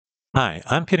Hi,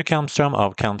 I'm Peter Kalmstrom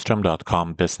of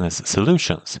kalmstrom.com Business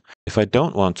Solutions. If I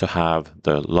don't want to have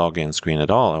the login screen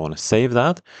at all, I want to save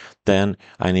that, then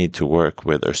I need to work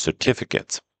with a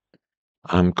certificate.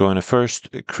 I'm going to first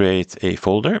create a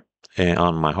folder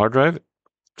on my hard drive.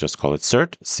 Just call it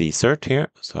cert, C-cert here.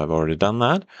 So I've already done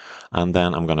that. And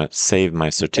then I'm going to save my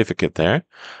certificate there.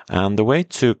 And the way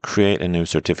to create a new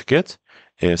certificate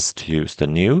is to use the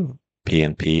new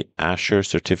PnP Azure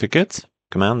certificate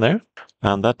command there.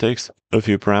 And that takes a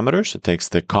few parameters. It takes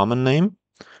the common name.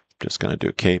 Just going to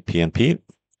do kpnp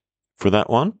for that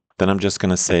one. Then I'm just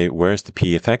going to say, where's the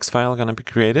pfx file going to be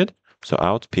created? So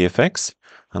out pfx,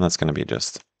 and that's going to be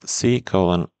just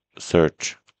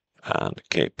c:/search and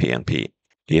kpnp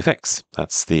pfx.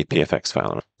 That's the pfx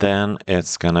file. Then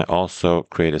it's going to also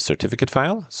create a certificate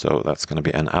file. So that's going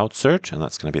to be an out search, and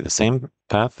that's going to be the same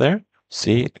path there.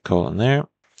 c:/there,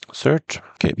 search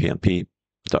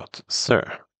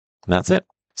kpnp.ser. That's it.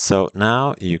 So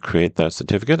now you create that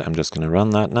certificate. I'm just going to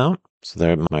run that now. So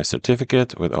there's my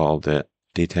certificate with all the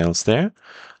details there.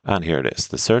 And here it is,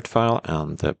 the cert file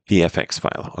and the pfx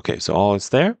file. Okay, so all is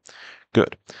there.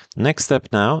 Good. Next step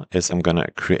now is I'm going to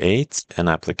create an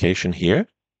application here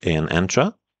in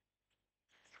Entra,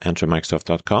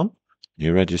 entramicrosoft.com,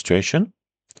 new registration.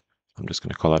 I'm just going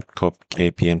to call it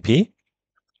kpnp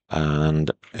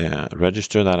and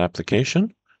register that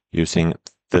application using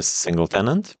this single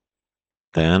tenant.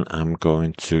 Then I'm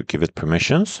going to give it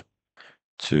permissions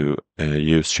to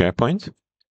use SharePoint.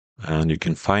 And you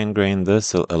can fine-grain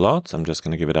this a lot. I'm just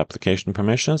going to give it application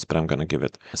permissions, but I'm going to give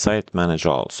it site manage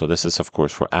all. So this is, of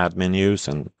course, for admin use.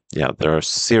 And yeah, there are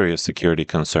serious security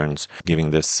concerns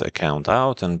giving this account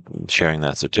out and sharing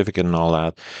that certificate and all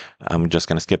that. I'm just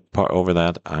going to skip over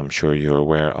that. I'm sure you're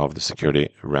aware of the security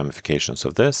ramifications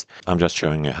of this. I'm just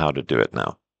showing you how to do it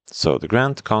now. So the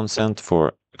grant consent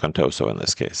for Contoso in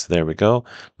this case. There we go.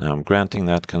 Now I'm granting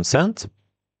that consent.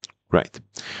 Right.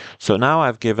 So now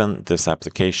I've given this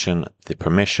application the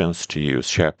permissions to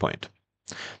use SharePoint.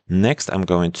 Next, I'm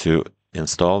going to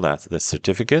install the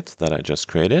certificate that I just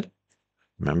created.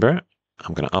 Remember,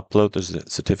 I'm going to upload the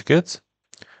certificate,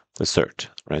 the cert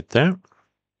right there.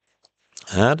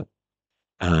 Add.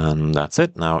 And that's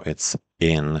it. Now it's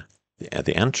in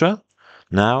the Entra.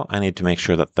 Now I need to make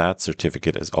sure that that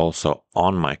certificate is also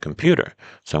on my computer.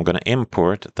 So I'm going to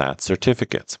import that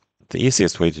certificate. The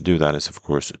easiest way to do that is, of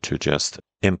course, to just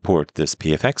import this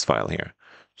pfx file here.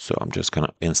 So I'm just going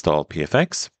to install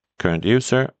pfx, current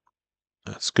user.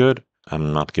 That's good.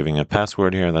 I'm not giving a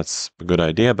password here. That's a good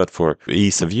idea, but for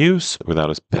ease of use, without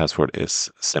a password is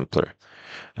simpler.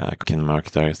 I can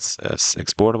mark that as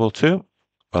exportable too.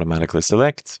 Automatically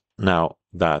select. Now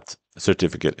that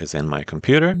certificate is in my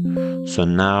computer. So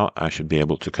now I should be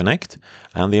able to connect.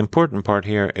 And the important part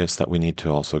here is that we need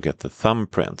to also get the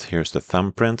thumbprint. Here's the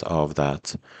thumbprint of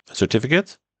that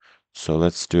certificate. So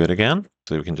let's do it again.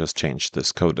 So we can just change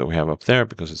this code that we have up there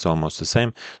because it's almost the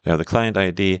same. We have the client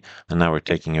ID, and now we're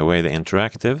taking away the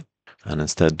interactive and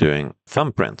instead doing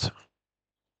thumbprint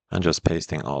and just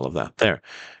pasting all of that there.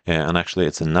 And actually,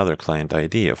 it's another client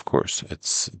ID, of course.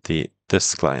 It's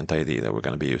this client ID that we're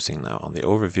going to be using now on the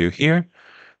overview here.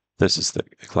 This is the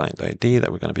client ID that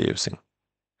we're going to be using.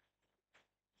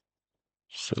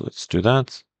 So let's do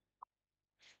that.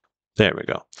 There we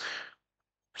go.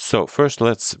 So first,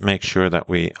 let's make sure that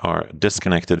we are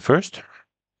disconnected first.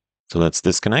 So let's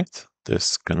disconnect,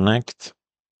 connect,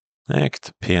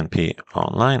 PNP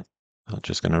online. I'm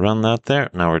just going to run that there.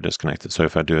 Now we're disconnected. So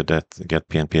if I do a get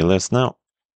PNP list now,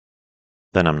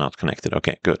 then I'm not connected.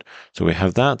 Okay, good. So we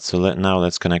have that. So now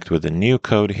let's connect with the new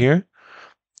code here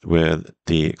with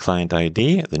the client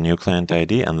ID, the new client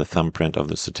ID, and the thumbprint of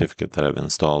the certificate that I've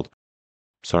installed.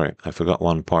 Sorry, I forgot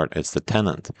one part. It's the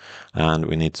tenant, and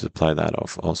we need to supply that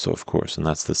off also, of course, and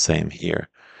that's the same here.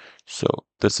 So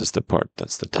this is the part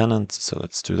that's the tenant. So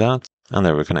let's do that. And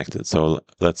there we're connected. So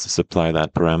let's supply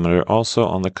that parameter also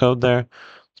on the code there.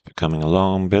 It's becoming a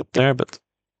long bit there, but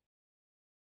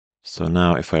so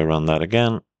now if I run that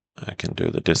again, I can do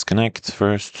the disconnect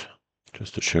first,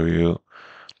 just to show you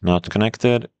not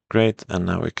connected. Great. And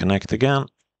now we connect again.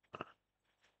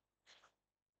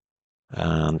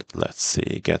 And let's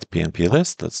see, get PNP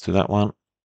list. Let's do that one.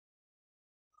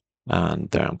 And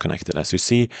there I'm connected. As you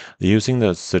see, using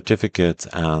the certificate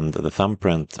and the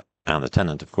thumbprint and the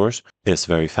tenant, of course, is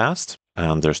very fast.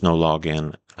 And there's no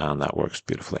login, and that works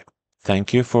beautifully.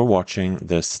 Thank you for watching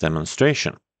this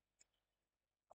demonstration.